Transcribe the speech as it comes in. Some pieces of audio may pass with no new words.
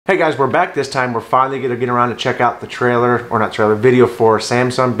Hey guys, we're back. This time we're finally going to get around to check out the trailer, or not trailer, video for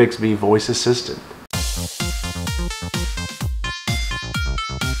Samsung Bixby Voice Assistant.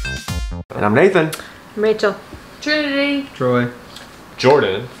 And I'm Nathan. I'm Rachel. Trinity. Troy.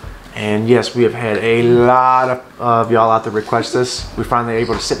 Jordan. And yes, we have had a lot of y'all out there request this. We're finally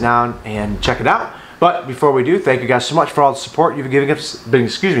able to sit down and check it out. But before we do, thank you guys so much for all the support you've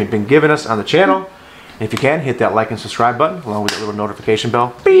been giving us on the channel. And if you can, hit that like and subscribe button along with that little notification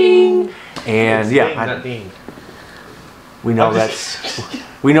bell. Bing! And yeah, we know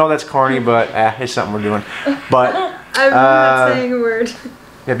that's corny, but it's something we're doing. But I'm not saying a word.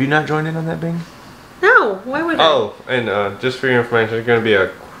 Have you not joined in on that, Bing? No, why would I? Oh, and just for your information, there's going to be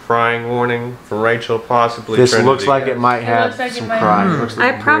a crying warning for Rachel, possibly. This Trinity. looks like it might have some crying.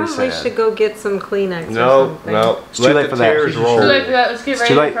 I probably should go get some Kleenex or something. No, it's too late for that. It's Too late for that. Let's get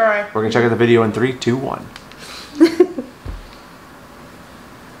ready to cry. We're gonna check out the video in 3, 2, 1.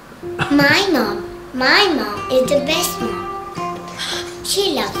 My mom is the best mom.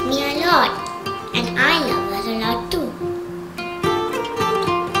 She loves me a lot, and I love her a lot too.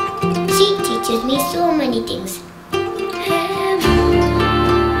 She teaches me so many things.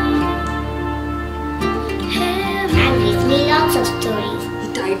 And reads me lots of stories. He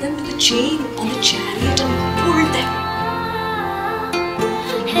tied them to the chain on the chariot and pulled them.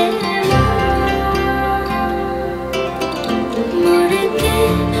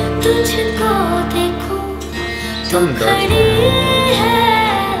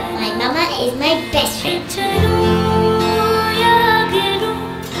 My mama is my best friend.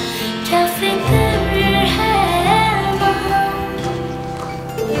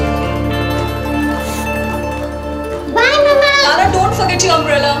 Bye, Mama. Tara, don't forget your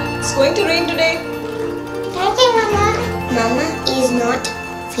umbrella. It's going to rain today. Thank you, Mama. Mama is not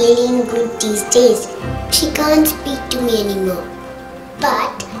feeling good these days. She can't speak to me anymore.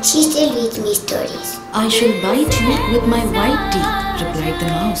 But she still reads me stories. I shall bite you with my white teeth, replied the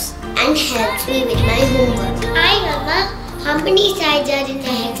mouse. And helps me with my homework. Hi, Mama. How many sides are in a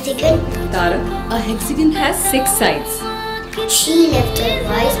hexagon? Tara, a hexagon has 6 sides. She left her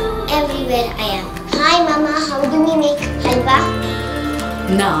voice everywhere I am. Hi, Mama. How do we make halwa?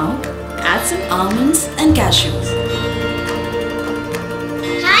 Now, add some almonds and cashews.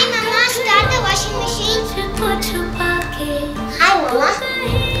 Hi, Mama. Start the washing machine. Hi, Mama.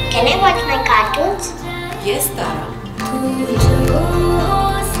 Can I watch my cartoons? Yes, Tara.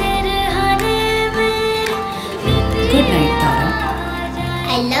 Good night, Tara.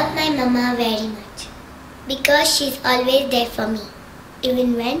 I love my mama very much because she's always there for me,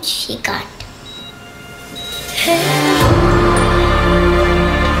 even when she can't.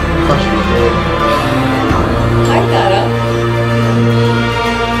 Hi, Tara.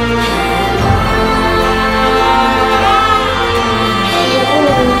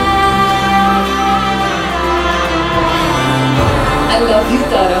 I love you,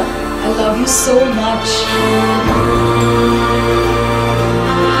 Tara. I love you so much.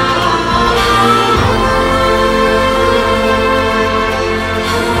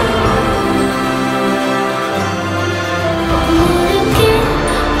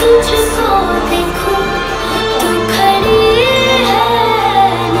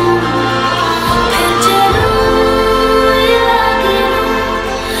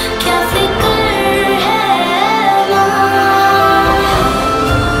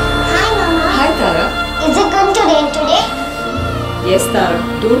 Is it going to rain today? Yes, Tara.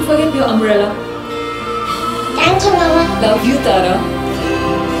 Don't forget your umbrella. Thank you, Mama. Love you, Tara.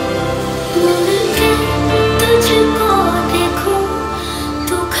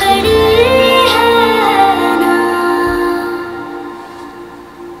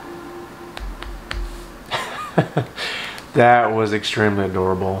 That was extremely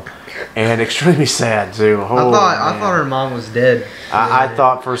adorable and extremely sad too. Oh, I thought her mom was dead. I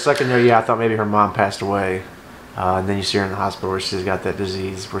thought for a second there, yeah, I thought maybe her mom passed away. And then you see her in the hospital where she's got that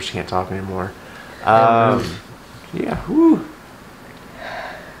disease where she can't talk anymore. Yeah, whoo.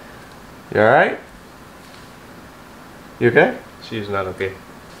 You alright? You okay? She's not okay.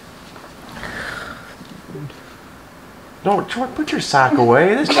 No, George, put your sock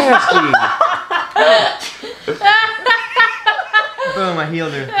away. That's nasty. Boom, I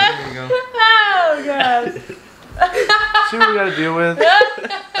healed her. There you go. Oh, God. See what we got to deal with?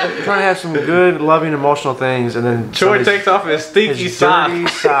 We're trying to have some good, loving, emotional things, and then Troy takes off his stinky sock. dirty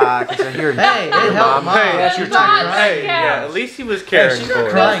sock. And say, here, Hey, it helped, Mom. Hey, That's she's your time. Hey, yeah, at least he was caring she's for not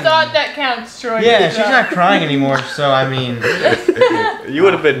her. crying. No thought that counts, Troy. Yeah, she's not crying anymore, so I mean... You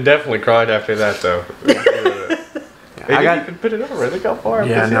would have been definitely crying after that, though. Hey, I you got. can put it over. Look how far.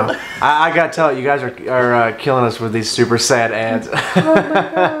 Yeah, no. I gotta tell you, guys are killing us with these super sad ads.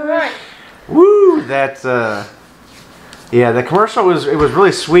 Right. Woo! That yeah, the commercial was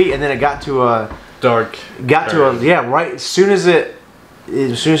really sweet, and then it got to a Dark. right as soon as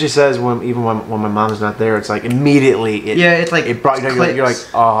she says when my mom's not there, it's like immediately it's like it brought you're like,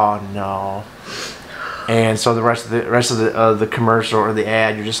 oh no. And so the rest of the commercial or the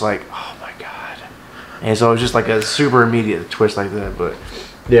ad, you're just like, oh my god. And so it was just like a super immediate twist like that. But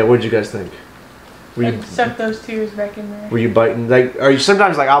yeah, what did you guys think? Were you Suck those tears back in there. Were you biting? Like, are you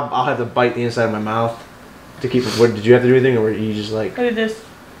sometimes like I'll have to bite the inside of my mouth to keep it? What did you have to do anything, or were you just like? I did this.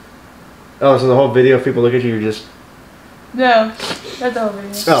 Oh, so the whole video, if people look at you, you're just. No, that's the whole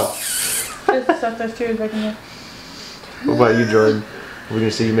video. Oh. Just suck those tears back in there. What about you, Jordan? We're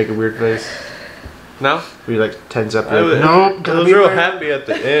gonna see you make a weird face. No. Were you like tense up? I was, Like, no. I was real happy at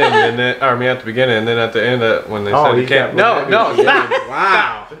the end, and then at the beginning, and then at the end, when they said you you can't. got- No, stop!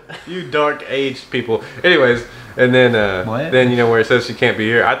 Wow. You dark aged people. Anyways, and then then you know where it says she can't be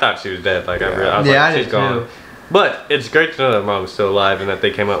here. I thought she was dead. Like I was Yeah, I like, did she's gone. too. But it's great to know that mom's still alive, and that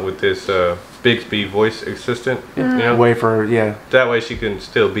they came up with this Bixby Voice Assistant. You know, Way for that way she can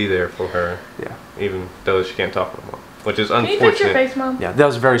still be there for her. Yeah. Even though she can't talk no more, which is Can you fix your unfortunate. face, Mom? Yeah, that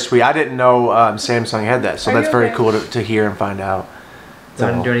was very sweet. I didn't know Samsung had that, so Are that's you very okay? cool to hear and find out. Do you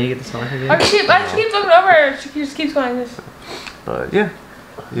So, want to get the song again? I just keep looking over. She just keeps going like this. but yeah,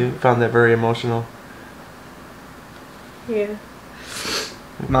 you found that very emotional. Yeah.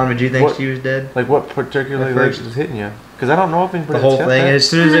 Mom, did you think What- she was dead? Like, what particularly At first. was hitting you? Because I don't know if anybody The whole got thing. that. As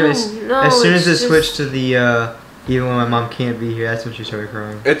soon as it's it just- switched to the even when my mom can't be here, that's when she started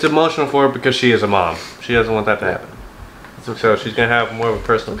crying. It's emotional for her because she is a mom. She doesn't want that to happen. So she's gonna have more of a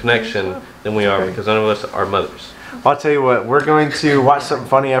personal connection than we are because none of us are mothers. I'll tell you what. We're going to watch something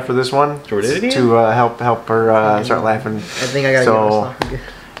funny after this one to help her start laughing. I think I gotta So, get myself again.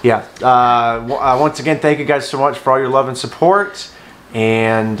 Yeah. Once again, thank you guys so much for all your love and support.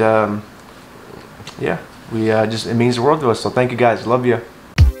 And yeah, we just it means the world to us. So thank you guys. Love you.